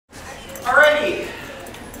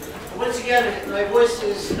again, my voice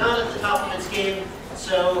is not at the top of its game,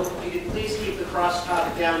 so if you could please keep the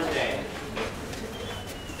crosstalk down today.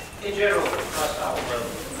 In general, crosstalk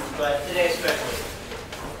will, but today especially.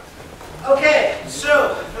 Okay,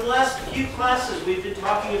 so for the last few classes, we've been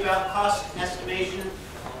talking about cost estimation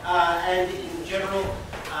and, in general,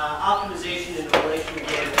 optimization in relation to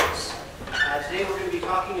database. Today we're going to be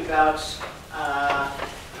talking about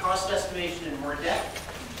cost estimation in more depth,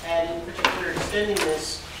 and in particular extending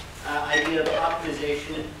this idea of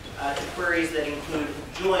optimization to queries that include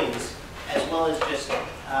joins, as well as just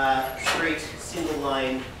straight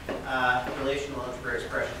single-line relational algebra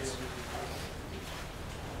expressions.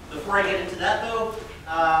 Before I get into that, though,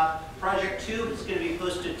 Project 2 is going to be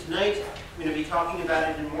posted tonight. I'm going to be talking about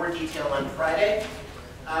it in more detail on Friday.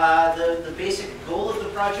 The basic goal of the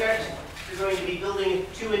project is going to be building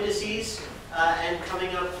two indices and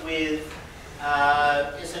coming up with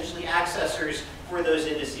essentially accessors for those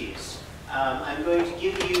indices. I'm going to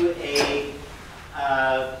give you a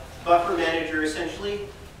buffer manager, essentially,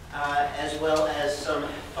 as well as some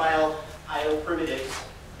file I/O primitives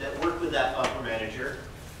that work with that buffer manager.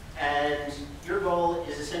 And your goal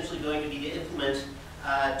is essentially going to be to implement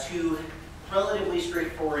two relatively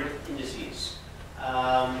straightforward indices.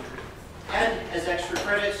 And as extra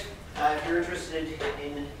credit, if you're interested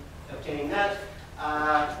in obtaining that,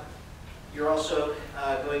 you're also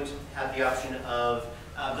going to have the option of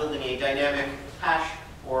building a dynamic hash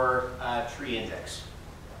or tree index.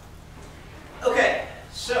 Okay,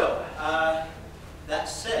 so that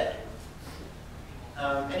said,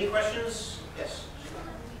 any questions? Yes?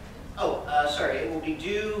 Oh, sorry, it will be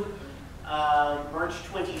due March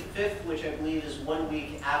 25th, which I believe is 1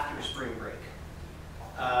 week after spring break.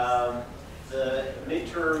 The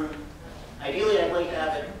midterm, ideally I'd like to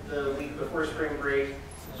have it the week before spring break,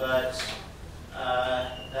 but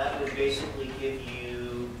that would basically give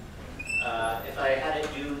you, if I had it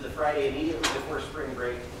due the Friday immediately before spring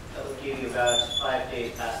break, that would give you about 5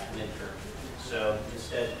 days past the midterm. So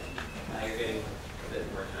instead, you're getting a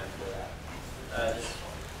bit more time for that.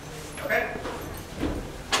 Okay?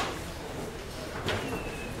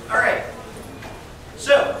 All right.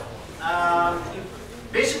 So,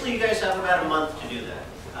 basically you guys have about a month to do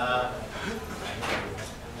that.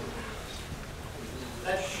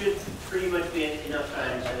 That should pretty much be enough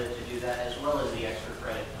time to do that, as well as the extra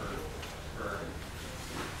credit for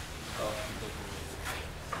oh.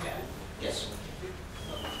 Yeah. Yes.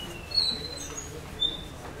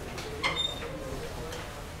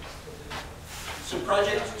 So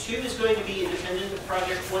Project 2 is going to be independent of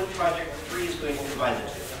Project 1. Project 3 is going to combine the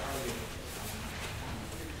two.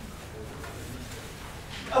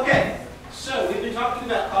 Okay, so we've been talking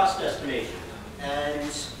about cost estimation. And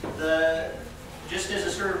just as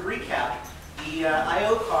a sort of recap, the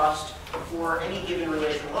I/O cost for any given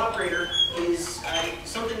relational operator is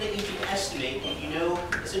something that you can estimate if you know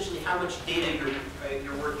essentially how much data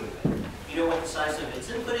you're working with. If you know what the size of its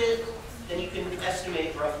input is, then you can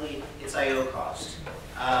estimate roughly its I/O cost.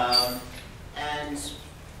 And,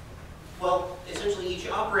 well, essentially each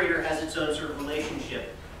operator has its own sort of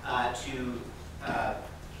relationship to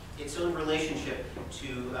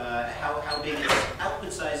how big its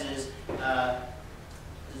output size is,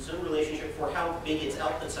 its own relationship for how big its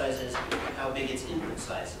output size is and how big its input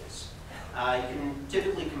size is. You can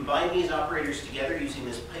typically combine these operators together using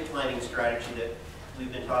this pipelining strategy that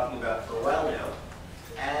we've been talking about for a while now,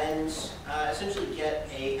 and essentially get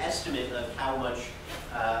an estimate of how much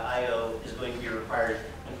I/O is going to be required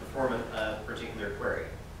to perform a particular query,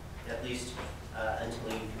 at least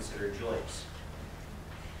until you consider joins.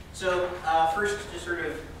 So first, to sort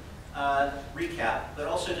of recap, but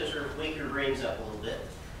also to sort of wake your brains up a little bit,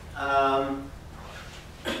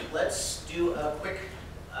 let's do a quick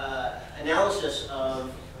analysis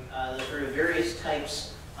of the sort of various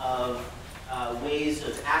types of ways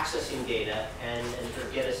of accessing data and sort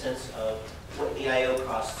of get a sense of what the I/O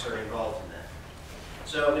costs are involved in that.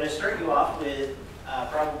 So I'm going to start you off with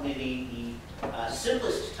probably the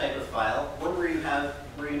simplest type of file, one where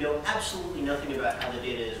you know absolutely nothing about how the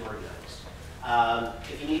data is organized.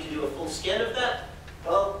 If you need to do a full scan of that,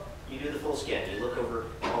 well, you do the full scan. You look over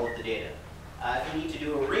all of the data. If you need to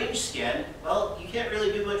do a range scan, well, you can't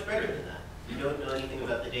really do much better than that. You don't know anything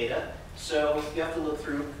about the data, so you have to look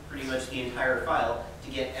through pretty much the entire file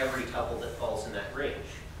to get every tuple that falls in that range.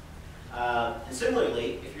 And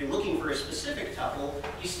similarly, if you're looking for a specific tuple,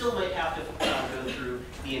 you still might have to go through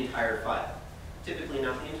the entire file. Typically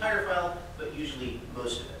not the entire file, but usually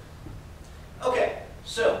most of it. Okay,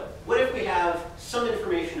 so what if we have some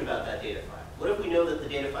information about that data file? What if we know that the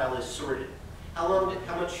data file is sorted? How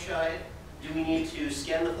much do we need to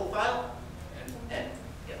scan the full file? N.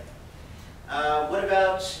 Yeah. What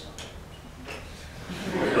about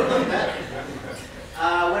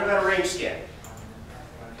what about a range scan?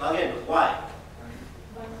 Log in, but why?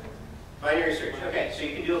 Binary search. Okay, so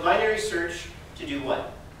you can do a binary search to do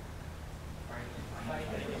what?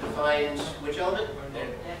 To find which element?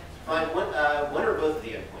 Find one or both of the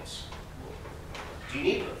endpoints. Do you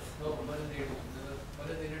need both?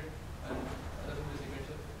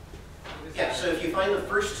 Yeah, so if you find the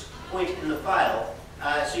first point in the file,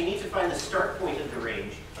 so you need to find the start point of the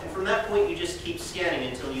range. And from that point, you just keep scanning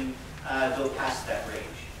until you go past that range.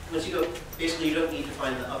 Once you go, basically you don't need to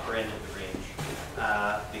find the upper end of the range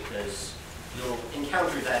because you'll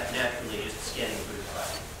encounter that naturally just scanning through the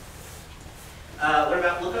file. What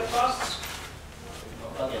about lookup costs?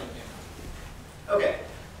 Plug in. Okay.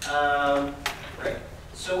 Right.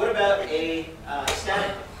 So what about a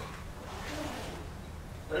static?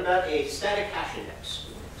 What about a static hash index?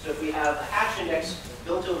 So if we have a hash index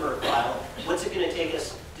built over a file, what's it going to take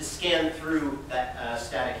us to scan through that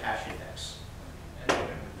static hash index?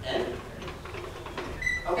 N?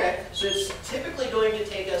 Okay, so it's typically going to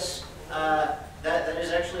take us, that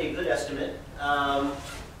is actually a good estimate.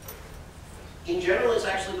 In general, it's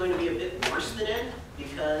actually going to be a bit worse than N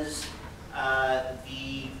because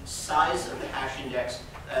the size of the hash index,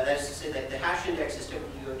 that is to say that the hash index is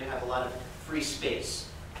typically going to have a lot of free space,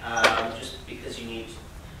 just because you need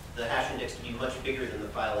the hash index to be much bigger than the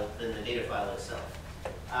data file itself.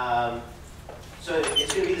 So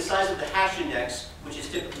it's going to be the size of the hash index, which is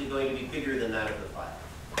typically going to be bigger than that of the file.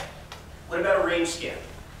 What about a range scan?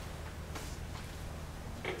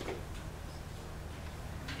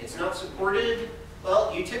 It's not supported.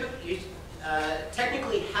 Well, you technically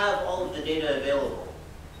have all of the data available.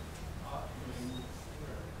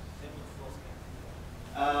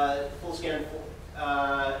 Full scan.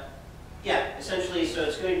 Yeah, essentially. So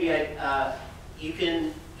it's going to be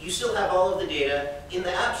you still have all of the data. In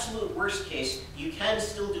the absolute worst case, you can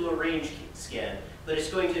still do a range scan, but it's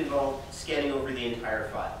going to involve scanning over the entire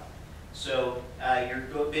file. So you're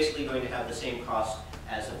basically going to have the same cost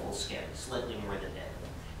as a full scan, slightly more than N.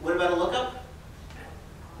 What about a lookup?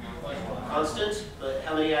 Constant, but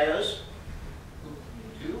how many IOs?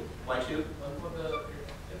 2. Why 2?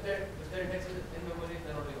 If their index is in memory,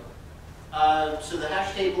 then only 1. So the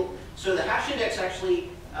hash table, so the hash index actually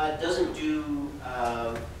doesn't do,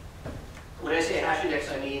 when I say a hash index,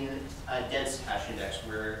 I mean a dense hash index,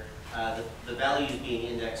 where the values being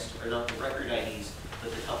indexed are not the record IDs, but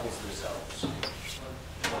the tuples themselves.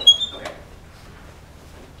 Okay.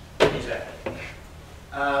 Exactly.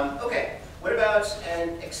 Okay, what about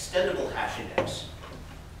an extendable hash index?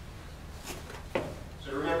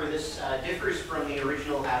 So remember, this differs from the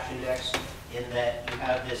original hash index in that you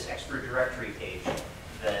have this extra directory page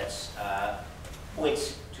that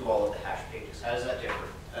points to all of the hash pages. How does that differ?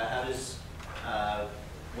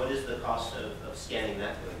 What is the cost of scanning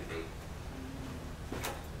that going to be?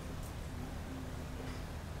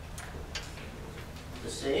 The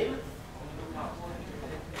same?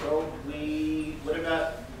 Well, what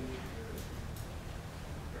about,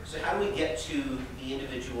 so how do we get to the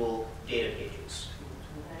individual data pages?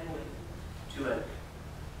 2N.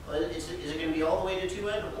 Well, is it going to be all the way to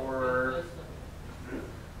 2N, or?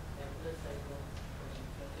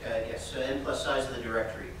 Yes, so N plus size of the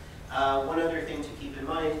directory. One other thing to keep in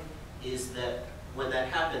mind is that when that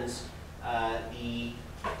happens,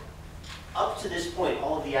 up to this point,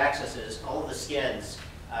 all of the accesses, all of the scans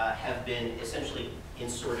have been essentially in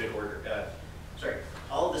sorted order.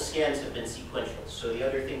 All of the scans have been sequential. So the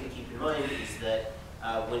other thing to keep in mind is that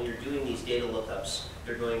when you're doing these data lookups,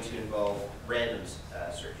 they're going to involve random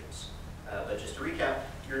searches. But just to recap,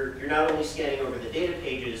 you're not only scanning over the data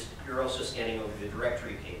pages, you're also scanning over the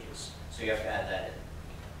directory pages. So you have to add that in.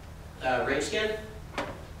 Range scan?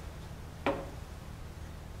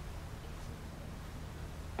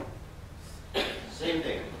 Same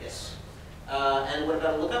thing, yes. And what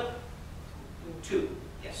about a lookup? 2,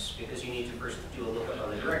 yes, because you need to first do a lookup on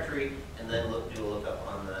the directory and then do a lookup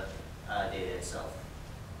on the data itself.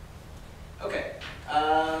 Okay,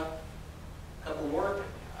 couple more.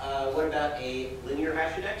 What about a linear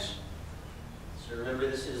hash index? So remember,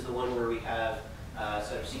 this is the one where we have a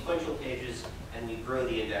set of sequential pages and we grow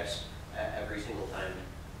the index every single time.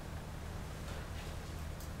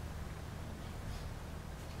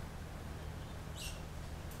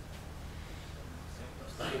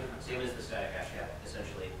 Same as the static hash, yeah,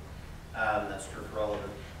 essentially. That's true for all of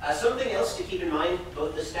them. Something else to keep in mind,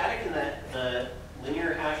 both the static and the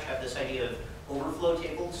linear hash have this idea of overflow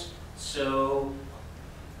tables. So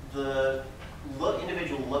the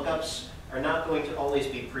individual lookups are not going to always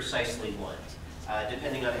be precisely 1.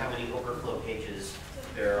 Depending on how many overflow pages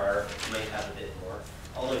there are, you might have a bit more.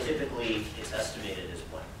 Although typically it's estimated as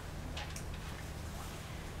 1.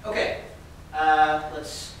 Okay,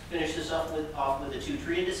 let's finish this off with the 2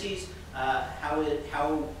 tree indices. How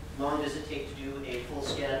long does it take to do a full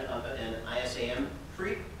scan of an ISAM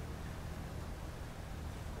tree?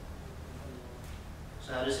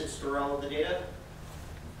 So how does it store all of the data?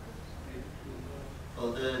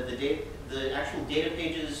 Well, the actual data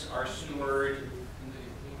pages are stored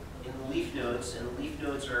in the leaf nodes, and the leaf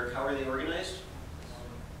nodes are, how are they organized?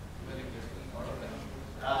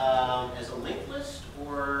 As a linked list,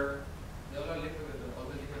 or?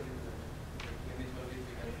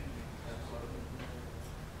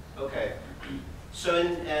 Okay. So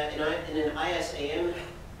in an ISAM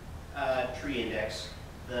tree index,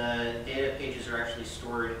 the data pages are actually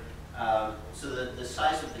stored so that the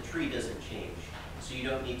size of the tree doesn't change. So you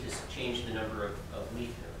don't need to change the number of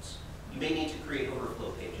leaf nodes. You may need to create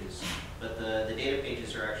overflow pages, but the data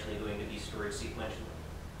pages are actually going to be stored sequentially.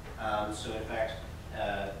 So in fact,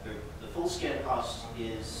 the full scan cost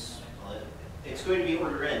is, well, it's going to be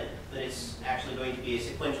order n, but it's actually going to be a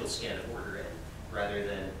sequential scan of order n rather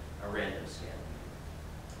than a random scan.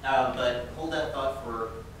 But hold that thought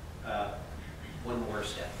for one more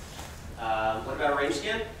step. What about a range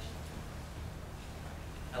scan?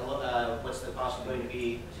 What's the cost going to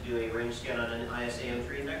be to do a range scan on an ISAM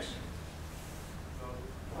tree index?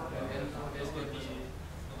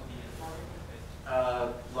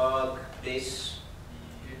 Log base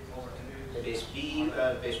B,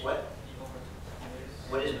 base what?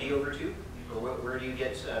 What is B over 2? Or where do you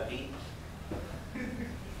get B?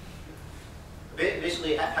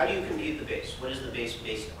 Basically, how do you compute the base? What is the base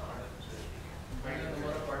based on?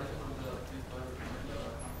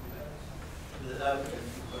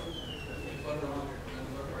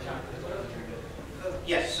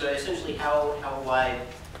 Yes, so essentially how wide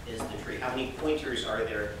is the tree? How many pointers are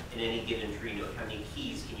there in any given tree node? How many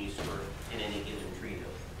keys can you store in any given tree node?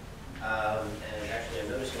 And actually I'm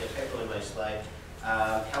noticing a typo in my slide.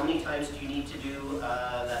 How many times do you need to do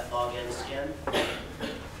that log n scan?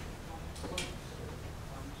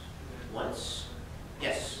 Once?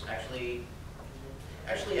 Yes, actually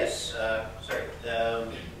yes, sorry,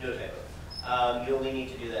 no typo. You only need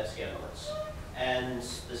to do that scan once. And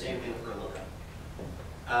the same thing for a lookup.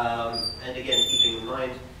 And again, keeping in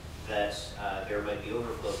mind that there might be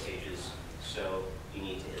overflow pages, so you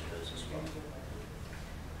need to hit those as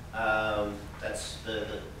well. That's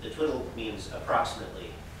the twiddle means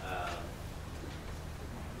approximately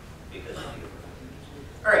because of the overflow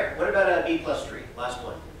pages. All right, what about a B plus tree? Last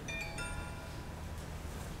one.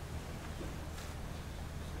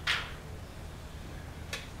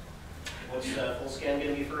 What's full scan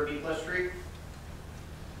going to be for a B plus tree?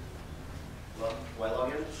 Why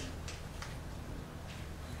log in?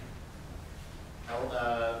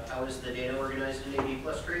 How is the data organized in a B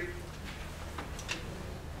plus tree?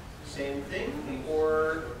 Same thing,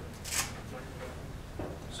 or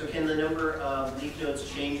so can the number of leaf nodes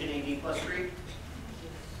change in a B plus tree?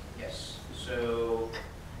 Yes. So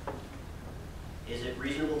is it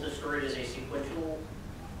reasonable to store it as a sequential?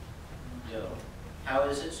 No. How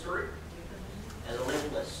is it stored? As a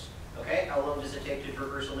linked list. Okay, how long does it take to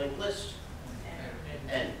traverse a linked list?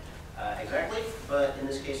 N. Exactly, but in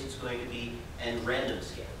this case it's going to be n random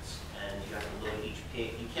scans, and you have to load each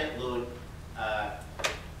page. You can't load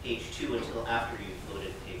page 2 until after you've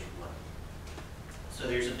loaded page 1. So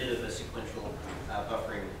there's a bit of a sequential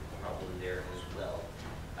buffering problem there as well.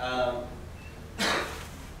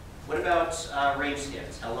 What about range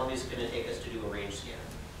scans? How long is it going to take us to do a range scan?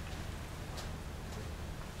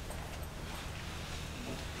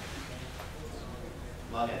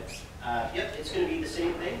 Log n. Yep, it's going to be the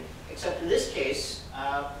same thing, except in this case,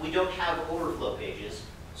 we don't have overflow pages,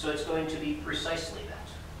 so it's going to be precisely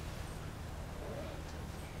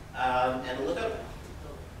that. And a lookup.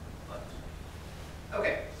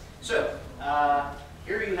 Okay, so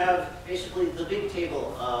here you have basically the big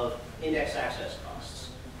table of index access costs.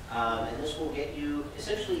 And this will get you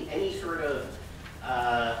essentially any sort of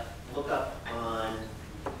lookup on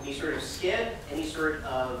any sort of scan, any sort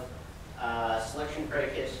of selection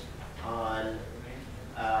predicate on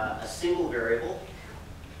a single variable,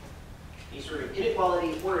 any sort of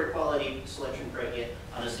inequality or equality selection predicate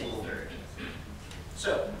on a single variable.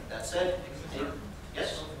 So, that said,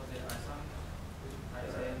 yes?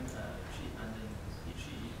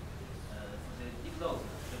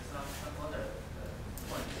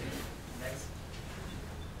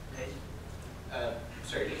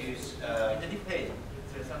 Sorry, did you use... in the page,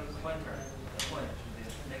 there's some pointer, point to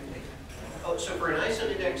the next page. Oh, so for an ISO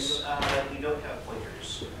index, you don't have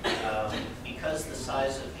pointers. Because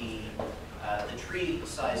tree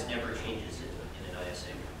size never changes in an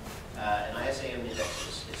ISAM. An ISAM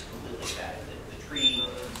index is completely static. The tree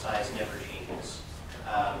size never changes.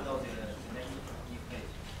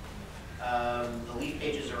 The leaf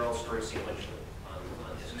pages are all stored sequentially on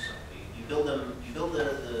disks. You build them. You build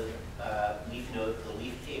the leaf node, the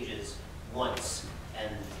leaf pages once,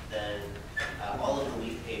 and then all of the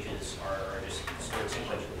leaf pages are just stored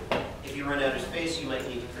sequentially. If you run out of space, you might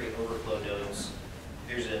need to create overflow nodes.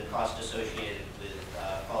 There's a cost associated with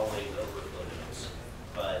following overflow nodes,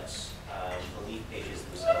 but the leaf pages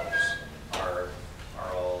themselves are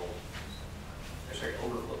all, sorry,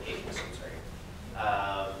 overflow pages, I'm sorry.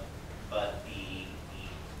 But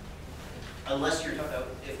unless you're talking,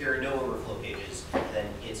 if there are no overflow pages, then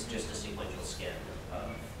it's just a sequential scan of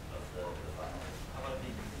the file. How about B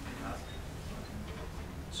plus?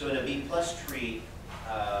 So in a B plus tree,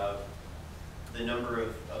 the number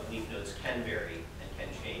of leaf nodes can vary and can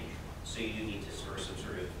change. So you do need to store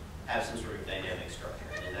have some sort of dynamic structure.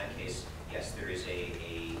 And in that case, yes, there is a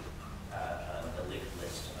linked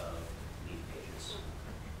list of leaf pages.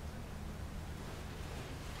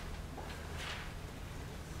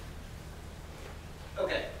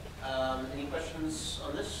 Okay. Any questions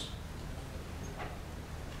on this?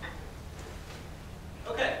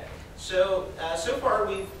 Okay. So so far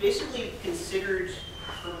we've basically considered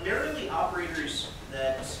primarily operators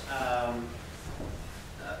that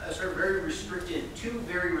sort of two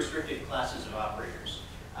very restricted classes of operators.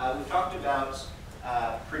 We've talked about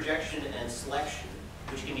projection and selection,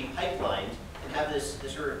 which can be pipelined and have this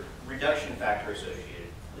sort of reduction factor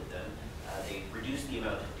associated with them. They reduce the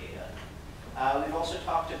amount of data. We've also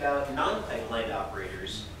talked about non-pipelined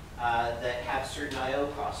operators that have certain I/O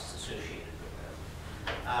costs associated with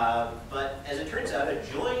them. But as it turns out, a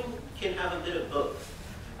join can have a bit of both.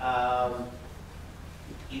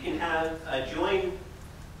 You can have a join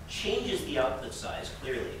changes the output size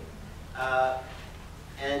clearly.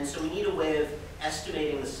 And so we need a way of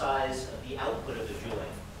estimating the size of the output of a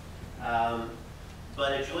join.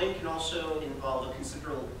 But a join can also involve a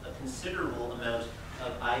considerable amount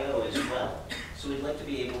of I/O as well. So we'd like to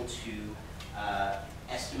be able to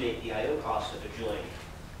estimate the I/O cost of a join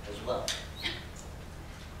as well.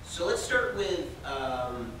 So let's start with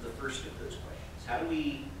the first of those questions. How do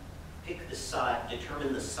we pick the size,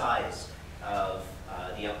 determine the size of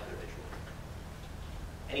the output of a join?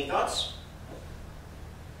 Any thoughts?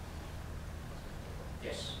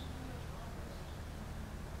 Yes.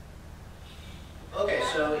 Okay,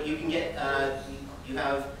 so you can get, you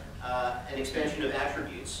have an expansion of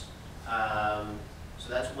attributes. So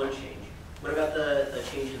that's one change. What about the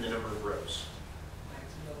change in the number of rows?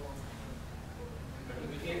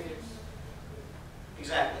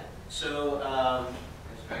 Exactly. So,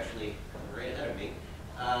 actually right ahead of me.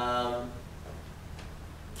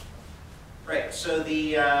 Right. So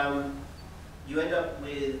the you end up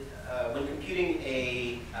with when computing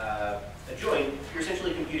a join, you're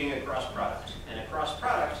essentially computing a cross product, and a cross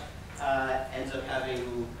product ends up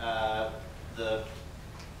having the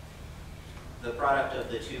product of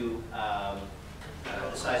the two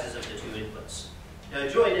the sizes of the two inputs. Now, a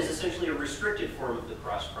join is essentially a restricted form of the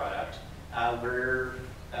cross product, where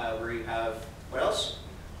you have what else?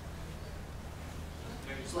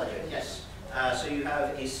 Selection. Yes. So you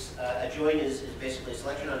have a join is basically a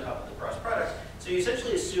selection on top of the cross product. So you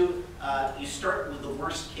essentially assume you start with the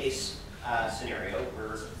worst case scenario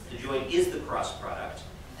where the join is the cross product,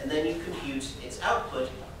 and then you compute its output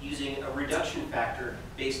using a reduction factor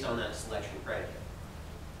based on that selection predicate.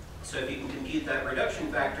 So if you can compute that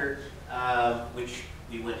reduction factor, which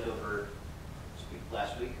we went over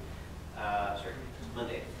last week, sorry,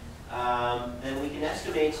 Monday, then we can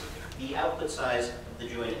estimate the output size of the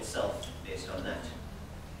join itself based on that.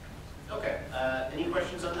 Okay, any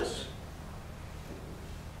questions on this?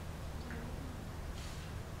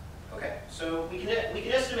 Okay, so we can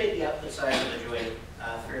estimate the output size of a join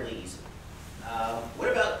fairly easily. What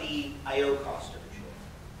about the I/O cost of a join?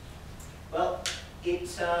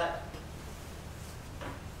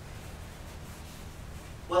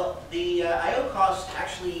 Well, the I/O cost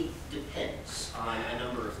actually depends on a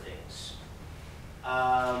number of things.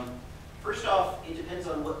 First off, it depends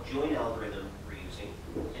on what join algorithm we're using,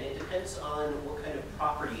 and it depends on what kind of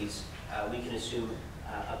properties we can assume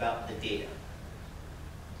about the data.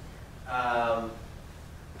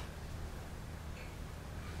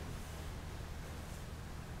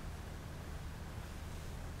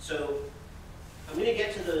 So I'm going to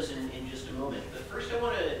get to those in just a moment, but first I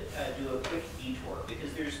want to do a quick detour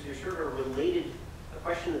because there's sort of a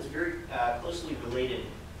question that's very closely related,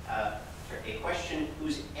 a question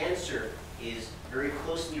whose answer is very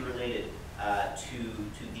closely related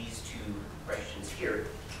to these two questions here.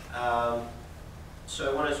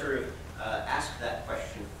 So I want to sort of ask that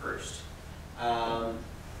question first.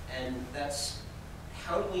 And that's,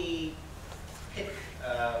 how do we pick,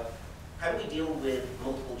 how do we deal with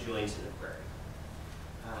multiple joins in a query?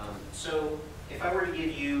 So if I were to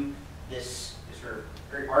give you this sort of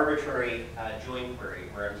very arbitrary join query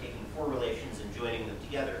where I'm taking 4 relations and joining them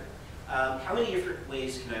together, how many different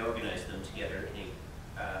ways can I organize them together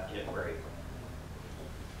in a query?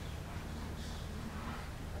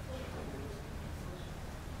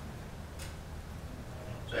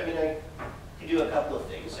 So I mean, I could do a couple of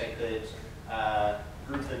things. I could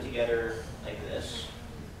group them together like this.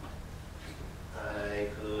 I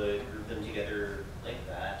could group them together like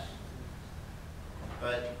that.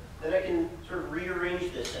 But then I can sort of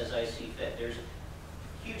rearrange this as I see fit. There's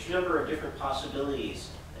a huge number of different possibilities,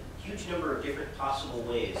 a huge number of different possible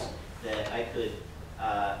ways that I could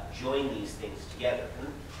join these things together. And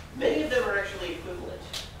many of them are actually equivalent.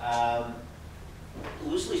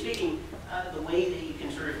 Loosely speaking, the way that you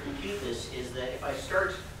can sort of compute this is that if I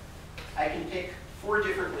start, I can pick 4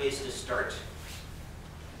 different ways to start,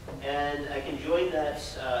 and I can join that,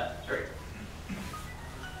 sorry.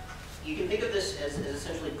 You can think of this as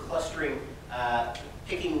essentially clustering,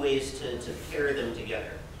 picking ways to pair them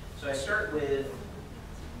together. So I start with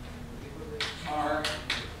R,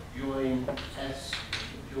 join S,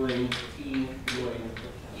 join T, join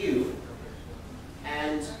U.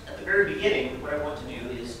 And at the very beginning, what I want to do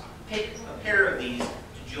is pick a pair of these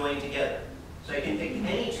to join together. So I can pick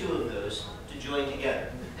any 2 of those to join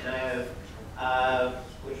together. And I have,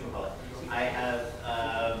 which we'll call it? I have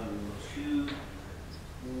 2,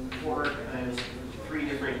 4 times 3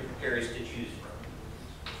 different pairs to choose from.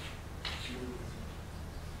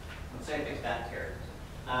 Let's say I pick that pair.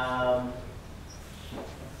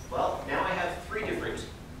 Well, now I have 3 different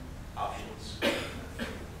options.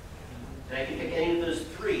 And I can pick any of those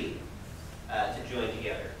 3 to join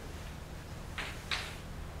together.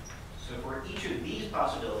 So for each of these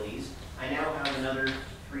possibilities, I now have another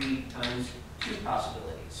 3 times 2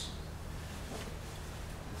 possibilities.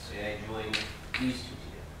 Let's say I join these 2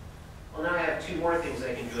 together. Well, now I have 2 more things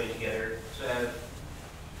I can join together. So I have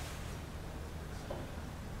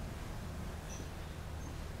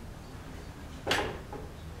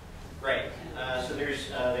right. So there's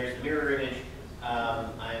the mirror image.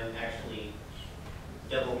 I'm actually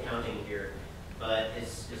double counting here, but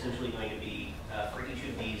it's essentially going to be for each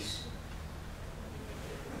of these.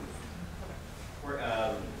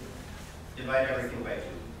 Divide everything by 2,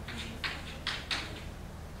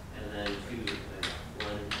 and then 2, then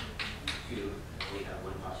 1, 2. And we have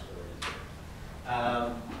 1 possibility.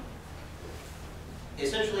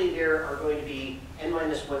 Essentially, there are going to be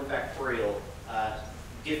n-1 factorial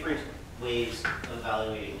different ways of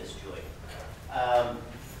evaluating this join.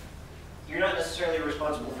 You're not necessarily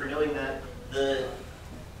responsible for knowing that.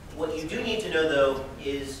 What you do need to know, though,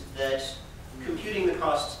 is that computing the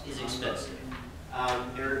cost is expensive.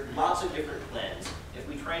 There are lots of different plans. If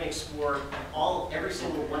we try and explore every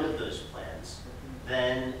single one of those plans,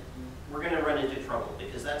 then we're going to run into trouble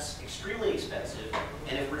because that's extremely expensive.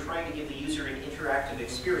 And if we're trying to give the user an interactive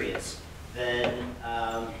experience, then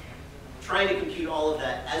trying to compute all of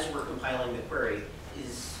that as we're compiling the query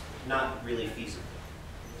is not really feasible.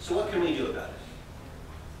 So what can we do about it?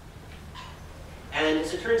 And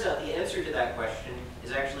as it turns out, the answer to that question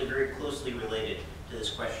is actually very closely related to this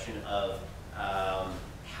question of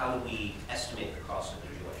how do we estimate the cost of the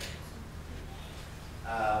join.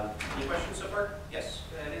 Any questions so far? Yes?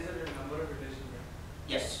 There is a number of iterations.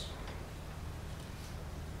 Yes.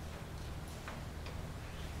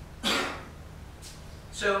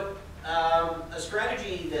 So a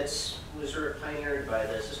strategy that was sort of pioneered by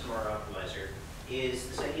the system R optimizer is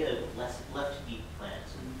this idea of left deep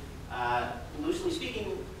plans. Loosely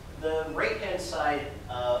speaking, the right-hand side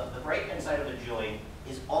of a join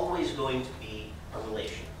is always going to be a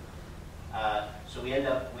relation. So we end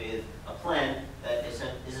up with a plan that is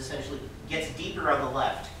essentially gets deeper on the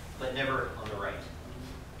left, but never on the right.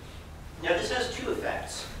 Now this has 2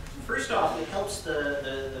 effects. First off, it helps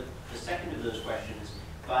the second of those questions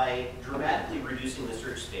by dramatically reducing the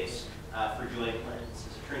search space for join plans.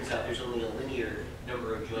 As it turns out, there's only a linear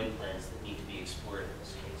number of join plans that need to be explored in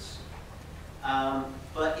this case.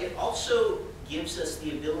 But it also gives us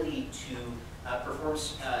the ability to perform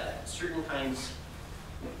certain kinds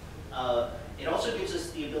of, it also gives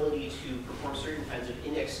us the ability to perform certain kinds of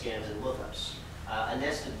index scans and lookups. A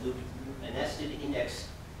nested index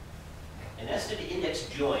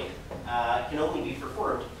join can only be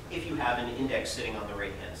performed if you have an index sitting on the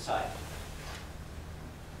right-hand side.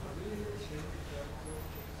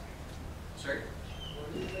 Sorry?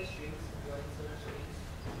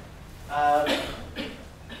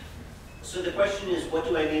 So the question is, what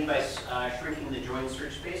do I mean by shrinking the join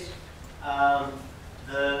search space?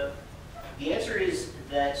 The answer is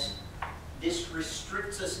that this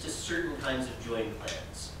restricts us to certain kinds of join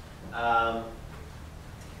plans.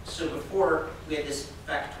 So before, we had this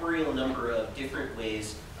factorial number of different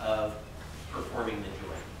ways of performing the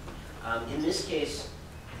join. In this case,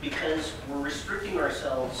 because we're restricting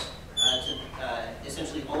ourselves to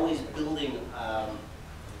essentially always building,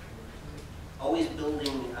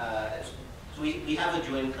 so we have a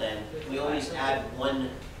join plan, we always add one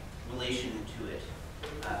relation to it.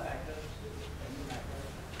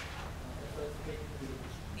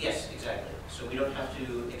 Yes, exactly. So we don't have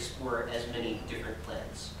to explore as many different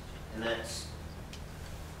plans. And that's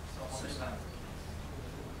off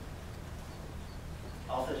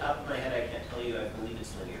the top of my head, I can't tell you. I believe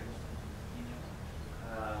it's linear.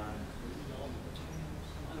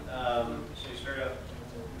 So you start up.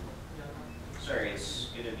 Sorry, it's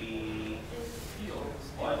going to be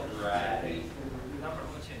quadratic.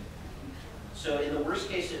 So in the worst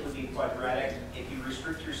case, it would be quadratic. If you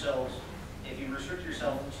restrict yourself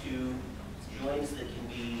to joins that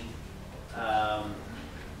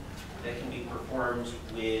can be performed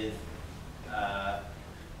with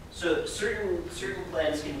so certain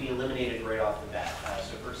plans can be eliminated right off the bat.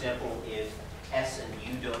 So for example, if S and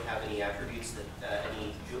U don't have any attributes that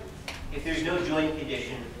if there's no join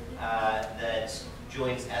condition that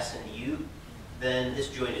joins S and U, then this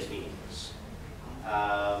join is meaningless.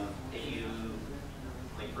 If you,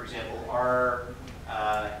 like for example,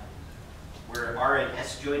 where R and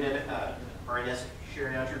S join R and S share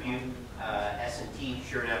an attribute, S and T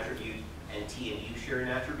share an attribute, and T and U share an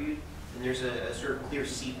attribute, then there's a sort of clear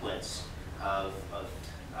sequence of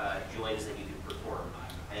joins that you can perform.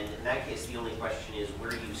 And in that case, the only question is where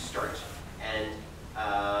do you start, and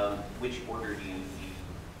which order do you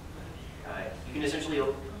can essentially,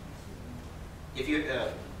 if you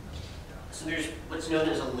so there's what's known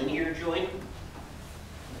as a linear join.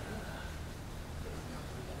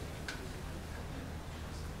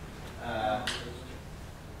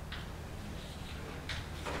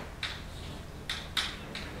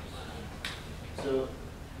 So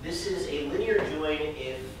this is a linear join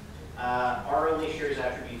if R only shares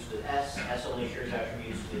attributes with S, S only shares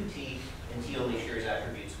attributes with T, and T only shares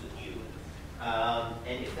attributes with U.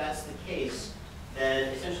 And if that's the case, then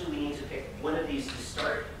essentially we need to pick one of these to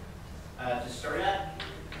start at.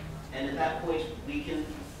 And at that point,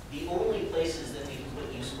 the only places that we can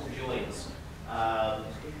put useful joins.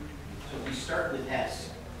 So if we start with S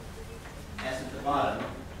at the bottom,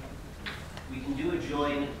 we can do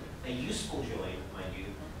a useful join, mind you,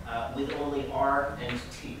 with only R and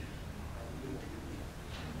T.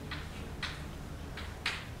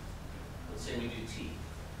 Let's say we do T.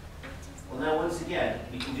 Well, now once again,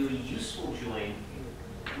 we can do a useful join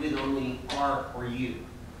with only R or U.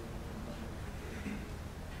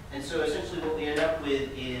 And so essentially what we end up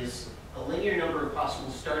with is a linear number of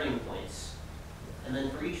possible starting points. And then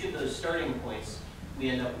for each of those starting points, we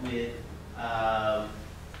end up with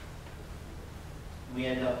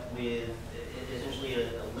essentially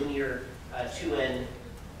a linear 2n.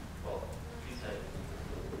 Well,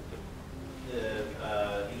 the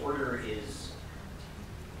order is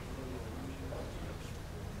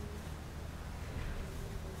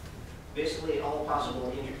basically all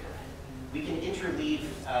possible. We can interleave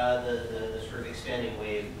the sort of expanding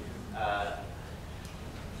wave.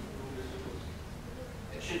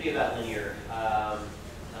 It should be about linear, a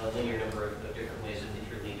linear number of different ways of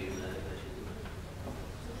interleaving the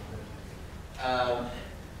two.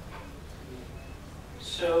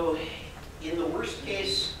 So in the worst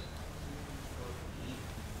case,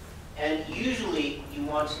 and usually you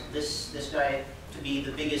want this guy to be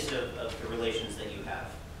the biggest of the relations that you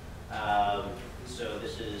have. So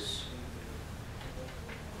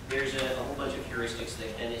there's a whole bunch of heuristics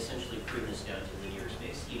that can essentially prune this down to linear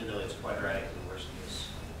space, even though it's quadratic in the worst case.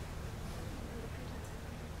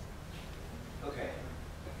 Okay.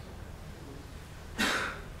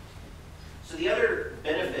 So the other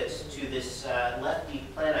benefit to this lefty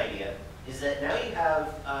plan idea is that now you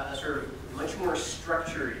have a sort of much more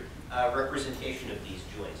structured representation of these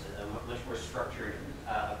joins, a much more structured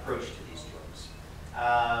approach to these joins.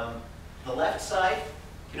 The left side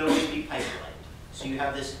can always be pipelined. So you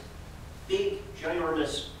have this big,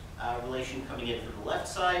 ginormous relation coming in from the left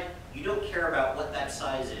side. You don't care about what that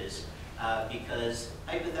size is because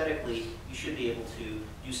hypothetically, you should be able to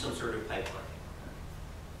do some sort of pipeline.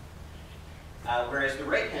 Whereas the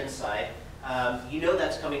right-hand side, you know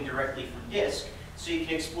that's coming directly from disk, so you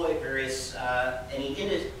can exploit various any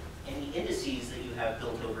indices that you have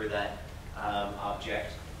built over that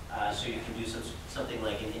object. So you can do something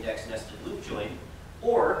like an index nested loop join,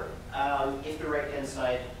 or if the right-hand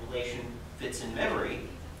side relation fits in memory,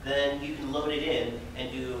 then you can load it in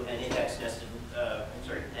and do an index nested,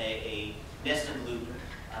 a nested loop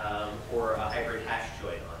or a hybrid hash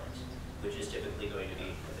join on it, which is typically going to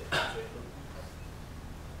be a bit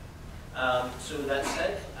so that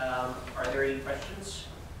said, are there any questions?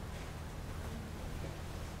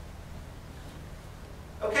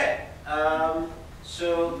 Okay,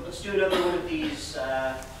 so let's do another one of these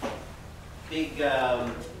big,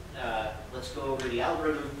 let's go over the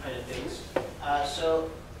algorithm kind of things. So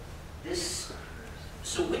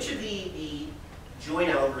which of the join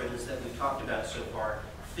algorithms that we've talked about so far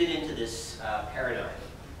fit into this paradigm,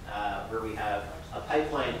 where we have a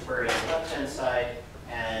pipeline query on the left-hand side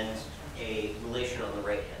and a relation on the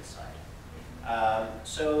right-hand side?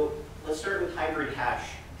 So let's start with hybrid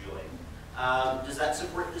hash join. Does that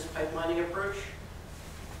support this pipelining approach?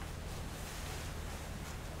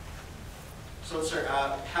 So let's start.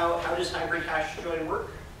 How does hybrid hash join work?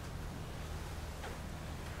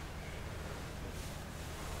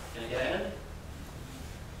 Can I get ahead?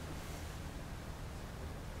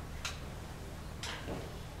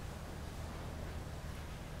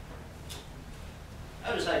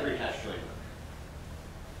 How does hybrid hash join work?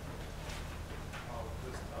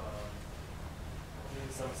 Just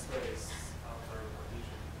need some space after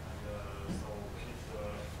partition, and so keep the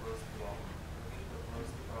first block, keep the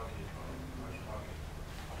first bucket, hash bucket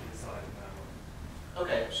inside memory.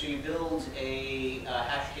 Okay, so you build a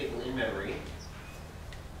hash table in memory.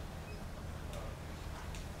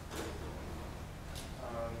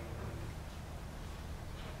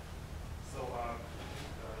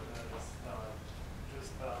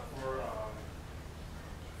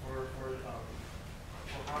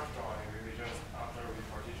 For hash drawing, we just after we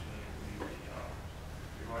partitioning,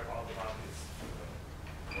 we write all the buckets.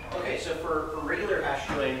 Okay, so for regular hash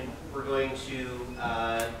join, we're going to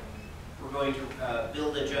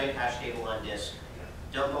build a giant hash table on disk,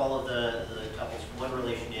 dump all of the tuples from one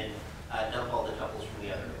relation in, dump all the tuples from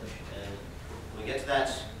the other relation. And when we get to that,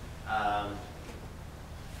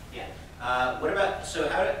 what about, so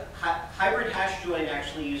hybrid hash join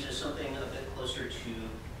actually uses something a bit closer to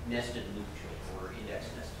nested loop join or index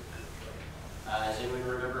nested loop join. Does anyone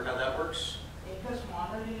remember how that works? Take the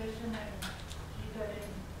smaller relation and keep that in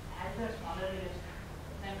as the smaller relation,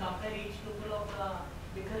 then compare each tuple of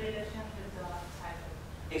the bigger relation with the hybrid.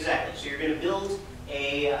 Exactly. So you're going to build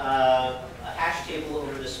a hash table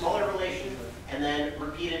over the smaller relation, and then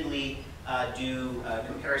repeatedly do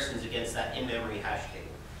comparisons against that in-memory hash table.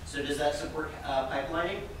 So does that support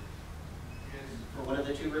pipelining? Yes. For one of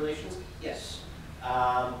the two relations? Yes.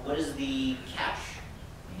 What is the cache?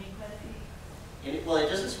 Inequality. Well, it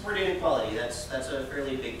doesn't support inequality. That's a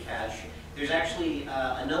fairly big cache. There's actually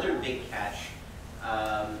another big cache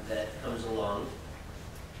that comes along.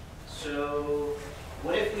 So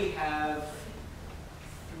what if we have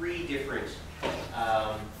three different,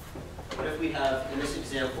 what if we have, in this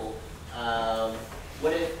example,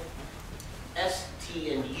 what if S,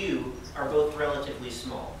 T, and U are both relatively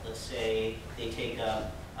small? Let's say they take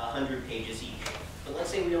up 100 pages each. But let's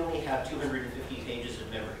say we only have 250 pages of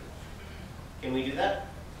memory. Can we do that?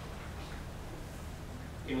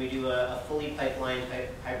 Can we do a fully pipelined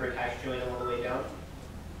hybrid hash join all the way down?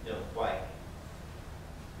 No. Why?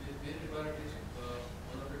 We require at least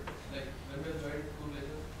one of it, like when we have joined two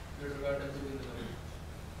relations, we require them to be in the memory.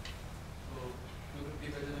 So you can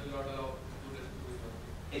keep it will not allow two relations to be in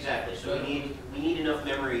memory. Exactly. So we need enough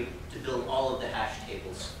memory to build all of the hash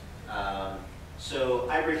tables. So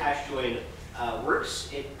hybrid hash join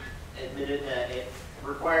works. It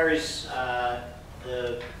requires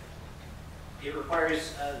the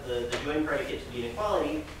join predicate to be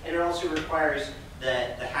inequality, and it also requires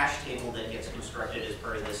that the hash table that gets constructed as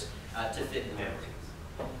part of this to fit in memory.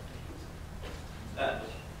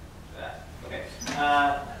 Okay.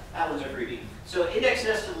 That one's a freebie. So index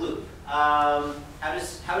nested loop. How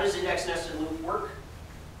does index nested loop work?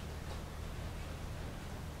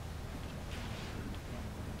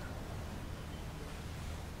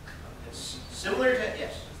 It's similar to,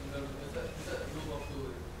 yes. It's a loop of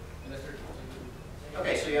two nested loops.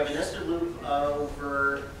 Okay, so you have a nested loop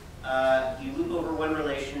over, you loop over one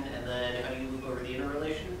relation, and then how do you loop over the inner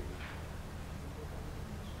relation?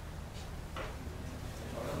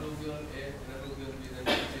 One loop be on A, another loop be on B, then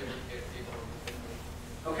A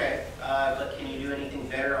from Okay, but can you do anything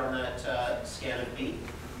better on that scan of B?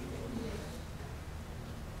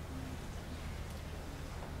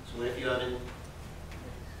 So what if you have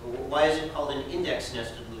why is it called an index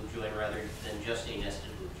nested loop join rather than just a nested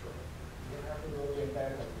loop join? You have to know the entire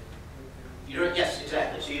subject.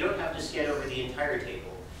 scan over the entire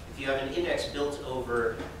table. If you have an index built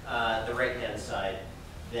over the right-hand side,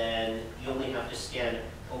 then you only have to scan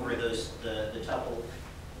over the tuple.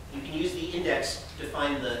 You can use the index to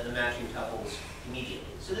find the matching tuples immediately.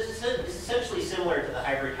 So this is essentially similar to the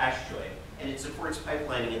hybrid hash join, and it supports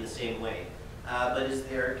pipelining in the same way. But is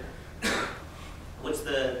there, what's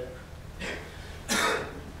the,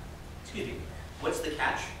 excuse me, what's the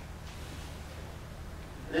catch?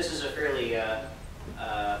 And this is a fairly,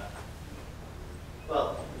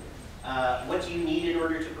 what do you need in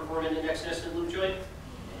order to perform an index nested loop join?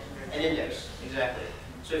 An index, exactly.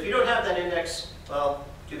 So if you don't have that index, well,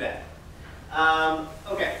 too bad.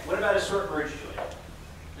 Okay, what about a sort merge join?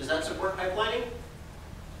 Does that support pipelining?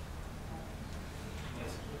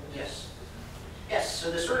 Yes. Yes,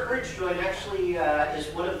 so the sort merge join actually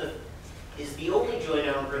is the only join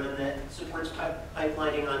algorithm that supports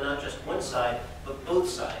pipelining on not just one side, but both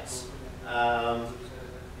sides.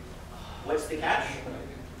 What's the catch?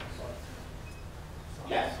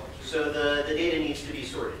 Yeah, so the data needs to be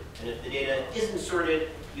sorted. And if the data isn't sorted,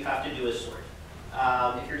 you have to do a sort.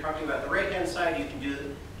 If you're talking about the right-hand side, you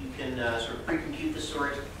can sort of pre-compute the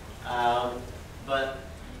sort. But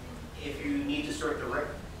if you need to sort the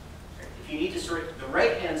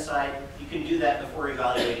right-hand side, you can do that before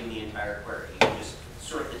evaluating the entire query. You can just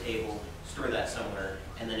sort the table, store that somewhere,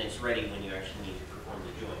 and then it's ready when you actually need to perform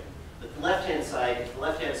the join. But the left-hand side, if the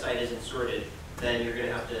left-hand side isn't sorted, then you're going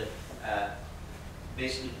to have to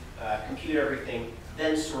basically compute everything,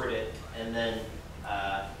 then sort it, and then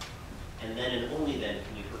and only then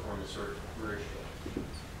can you perform the sort merge join.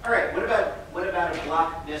 All right, what about a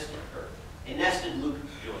block nested or a nested loop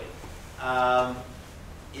join?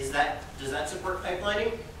 Does that support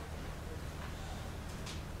pipelining?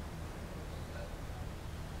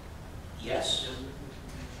 Yes.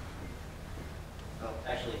 Well,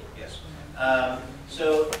 actually, yes.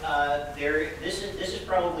 This is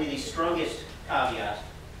probably the strongest caveat.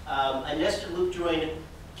 A nested loop join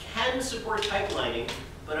can support pipelining,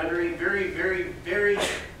 but under a very, very, very,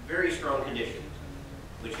 very strong condition,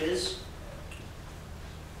 which is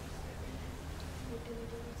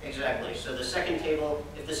exactly. So the second table,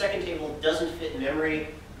 if the second table doesn't fit in memory,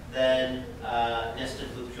 then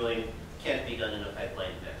nested loop join can't be done in a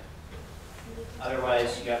pipeline event.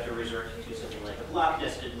 Otherwise, you have to resort to something like a block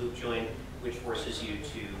nested loop join, which forces you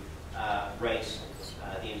to write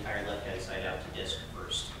the entire left-hand side out to disk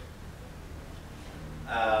first.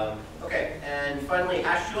 Okay, and finally,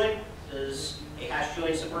 hash join. Does a hash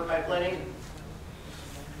join support pipelining?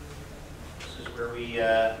 This is where we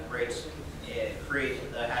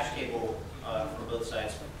create the hash table for both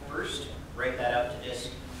sides first, write that out to disk.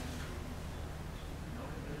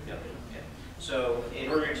 No. Okay. So in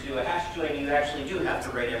order to do a hash join, you actually do have to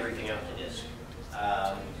write everything out to disk.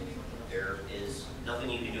 There is nothing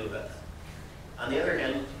you can do about that. On the other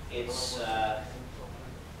hand, it's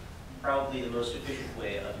probably the most efficient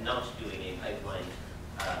way of not doing a pipeline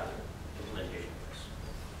implementation.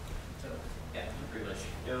 So yeah, pretty much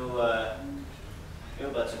no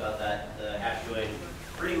buts about that. The hash join,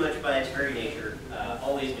 pretty much by its very nature,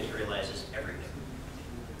 always materializes everything.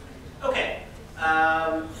 Okay.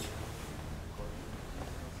 Let's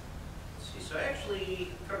see. So I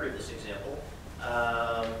actually covered this example.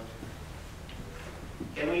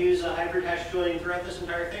 Can we use a hybrid hash join throughout this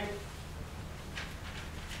entire thing?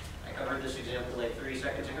 I covered this example like 30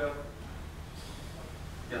 seconds ago.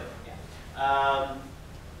 No. Yeah.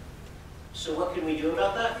 So what can we do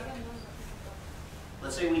about that?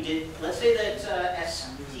 Let's say that S,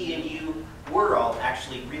 T, and U were all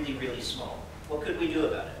actually really, really small. What could we do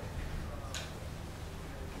about it?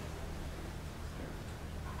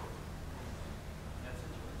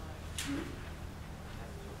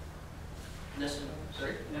 Nested,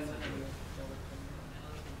 sorry? Nested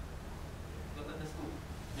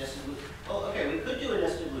loop. Oh, okay, we could do a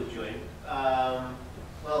nested loop join.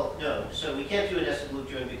 Well, no, so we can't do a nested loop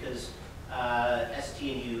join because S,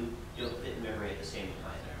 T, and U don't fit in memory at the same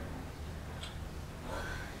time.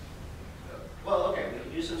 Well, okay, we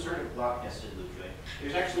can do some sort of block nested loop join.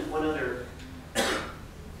 There's actually one other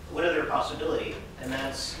possibility, and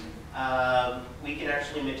that's we can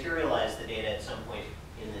actually materialize the data at some point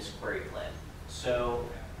in this query plan. So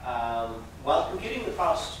while computing the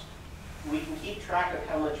cost, we can keep track of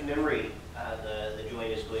how much memory the join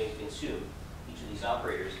is going to consume, each of these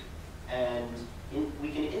operators, and we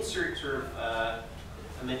can insert sort of a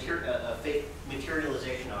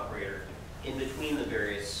materialization operator in between the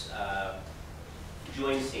various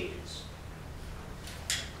join stages.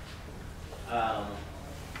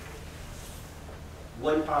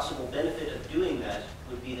 One possible benefit of doing that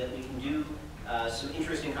would be that we can do some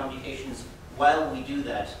interesting computations while we do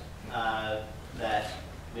that that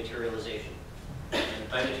materialization. And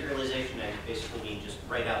by materialization, I basically mean just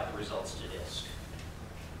write out the results to disk.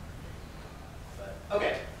 But,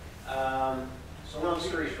 okay. So long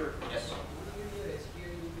story short, yes.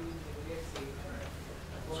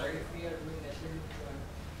 Sorry? If we are doing nested loop join,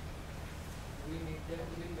 we need them to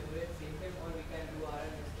be in memory at the same time, or we can do R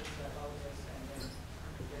and nested swap out this and then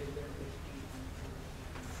the result is T.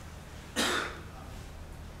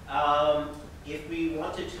 If we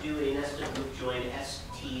wanted to do a nested loop join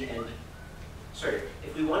ST and, sorry,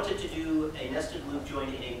 if we wanted to do a nested loop join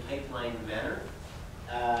in a pipeline manner,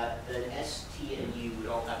 then ST and U would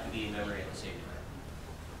all have to be in memory at the same time.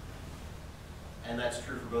 And that's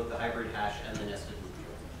true for both the hybrid hash and the nested loop join.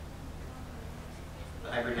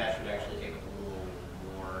 The hybrid hash would actually take up a little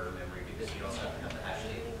more memory because you also have to have the hash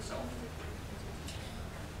table itself.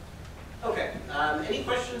 Okay, any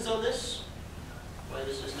questions on this? Why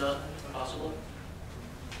this is not possible?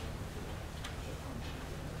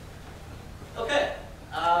 Okay,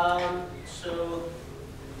 so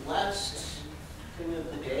last thing of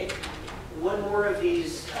the day. One more of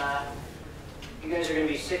these. You guys are going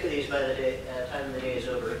to be sick of these by the day, time the day is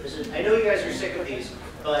over. This is, I know you guys are sick of these,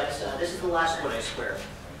 but this is the last one, I swear.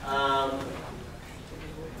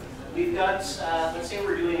 We've got, let's say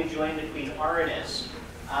we're doing a join between R and S.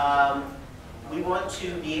 We want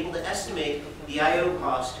to be able to estimate the I/O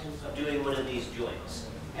cost of doing one of these joins.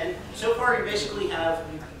 And so far, you basically have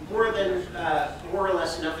more or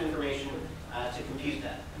less enough information to compute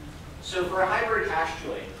that. So for a hybrid hash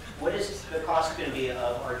join, what is the cost going to be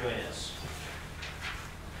of our join S?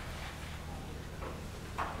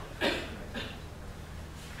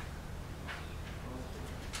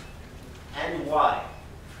 And why?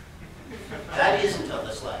 That isn't on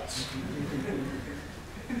the slides.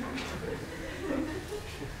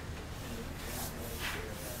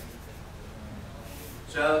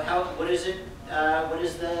 So what is it? What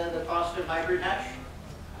is the cost of hybrid hash?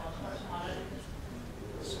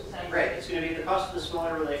 Right, it's going to be the cost of the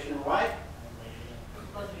smaller relation. Why?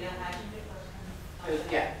 Because we are hashing it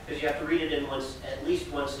first. Yeah, because you have to read it in once, at least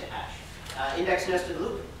once to hash. Index nested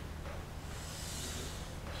loop.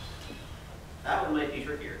 That one might be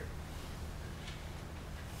trickier.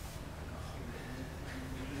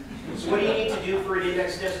 So what do you need to do for an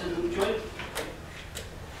index nested loop join?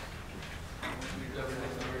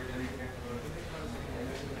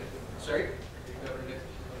 Sorry?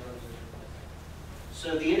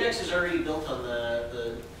 So the index is already built on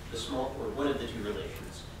the small, or one of the two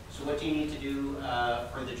relations. So what do you need to do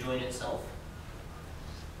for the join itself?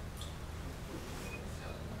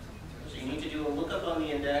 So you need to do a lookup on the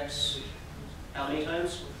index. How many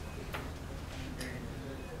times?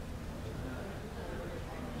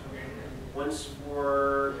 Once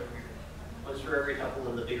for every tuple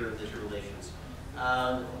in the bigger of the two relations.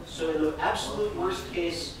 So in the absolute worst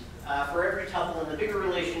case, for every tuple in the bigger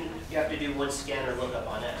relation, you have to do one scan or lookup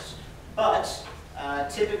on S. But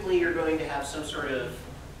typically, you're going to have some sort of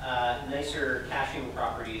nicer caching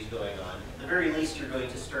properties going on. At the very least, you're going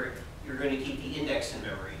to keep the index in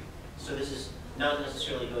memory. So this is not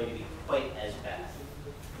necessarily going to be quite as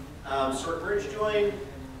bad. Sort merge join.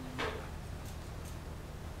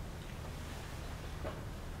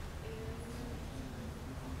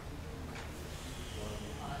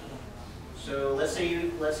 So let's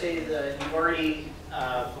say that you've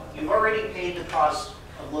already paid the cost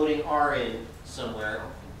of loading R in somewhere.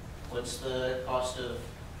 What's the cost of?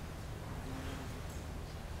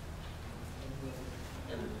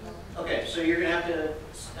 Okay, so you're going to have to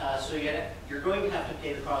you're going to have to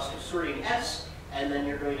pay the cost of sorting S, and then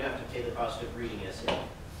you're going to have to pay the cost of reading S in.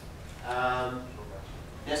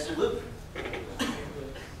 Nested loop.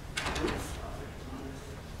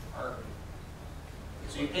 R.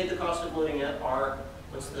 So you paid the cost of loading R.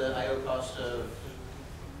 What's the I/O cost of?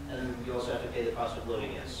 And you also have to pay the cost of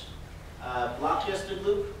loading S. Block nested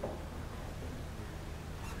loop.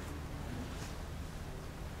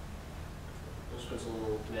 This one's a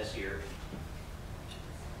little messier.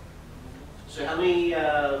 So how many?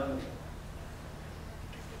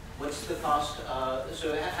 What's the cost?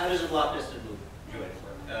 So how does a block nested loop join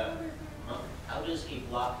work? How does a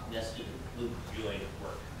block nested loop join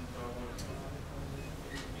work?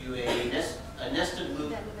 Do a nested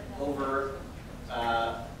loop over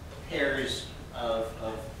pairs of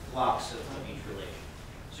blocks of each relation.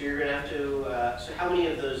 So you're going to have to, so how many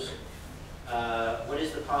of those, what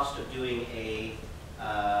is the cost of doing a,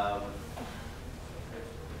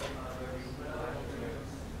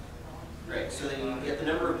 right, so then you get the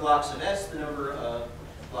number of blocks of S, the number of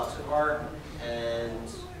blocks of R, and,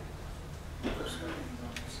 oops,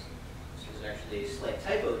 this is there's actually a slight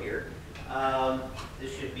typo here.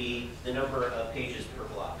 This should be the number of pages per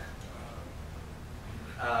block.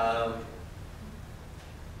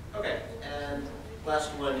 Okay, and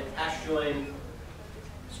last one, hash join,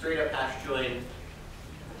 straight up hash join.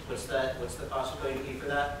 What's the cost going to be for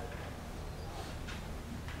that?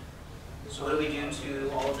 So what do we do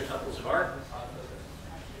to all of the tuples of R?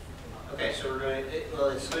 Okay, so we're going to, well,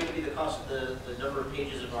 it's going to be the cost of the number of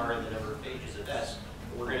pages of R and the number of pages of S.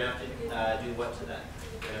 But we're going to have to do what to that?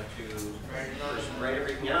 We're going to have to first write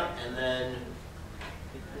everything out, and then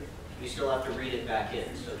we still have to read it back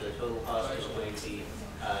in. So the total cost is going to be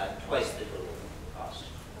twice the total cost.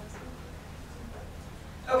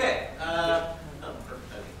 Okay, oh,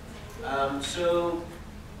 perfect. Okay. So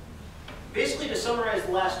basically, to summarize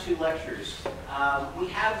the last two lectures, we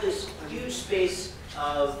have this huge space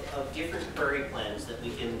of different query plans that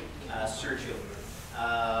we can search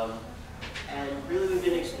over. And really, we've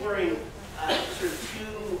been exploring sort of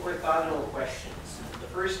two orthogonal questions. The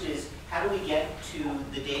first is, how do we get to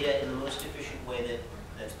the data in the most efficient way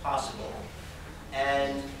that's possible?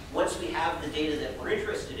 And once we have the data that we're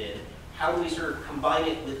interested in, how do we sort of combine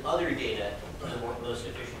it with other data in the most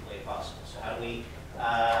efficient way possible? So how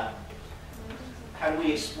do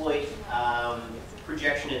we exploit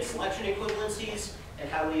projection and selection equivalencies, and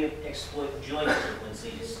how do we exploit joint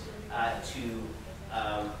equivalencies to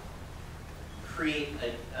create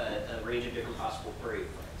a range of different possible query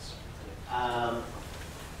plans?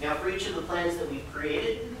 Now, for each of the plans that we've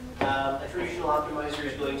created, a traditional optimizer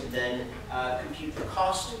is going to then compute the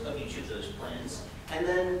cost of each of those plans, and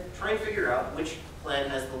then try and figure out which plan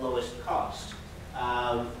has the lowest cost.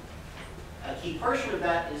 A key portion of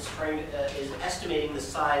that is is estimating the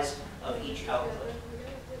size of each output.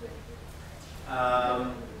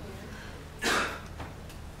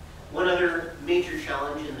 One other major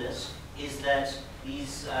challenge in this is that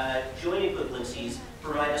these joint equivalencies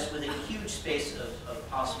provide us with a huge space of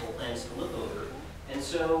possible plans to look over. And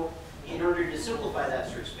so, in order to simplify that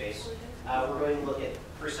search space, we're going to look at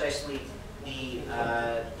precisely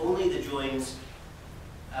only the joins,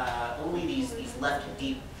 only these left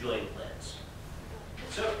deep join plans.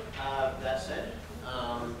 So, that said,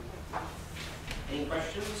 any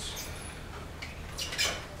questions?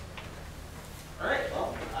 All right,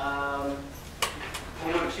 well,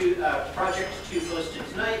 homework 2, project 2 posted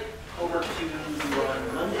tonight, homework 2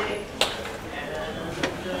 on Monday,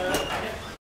 and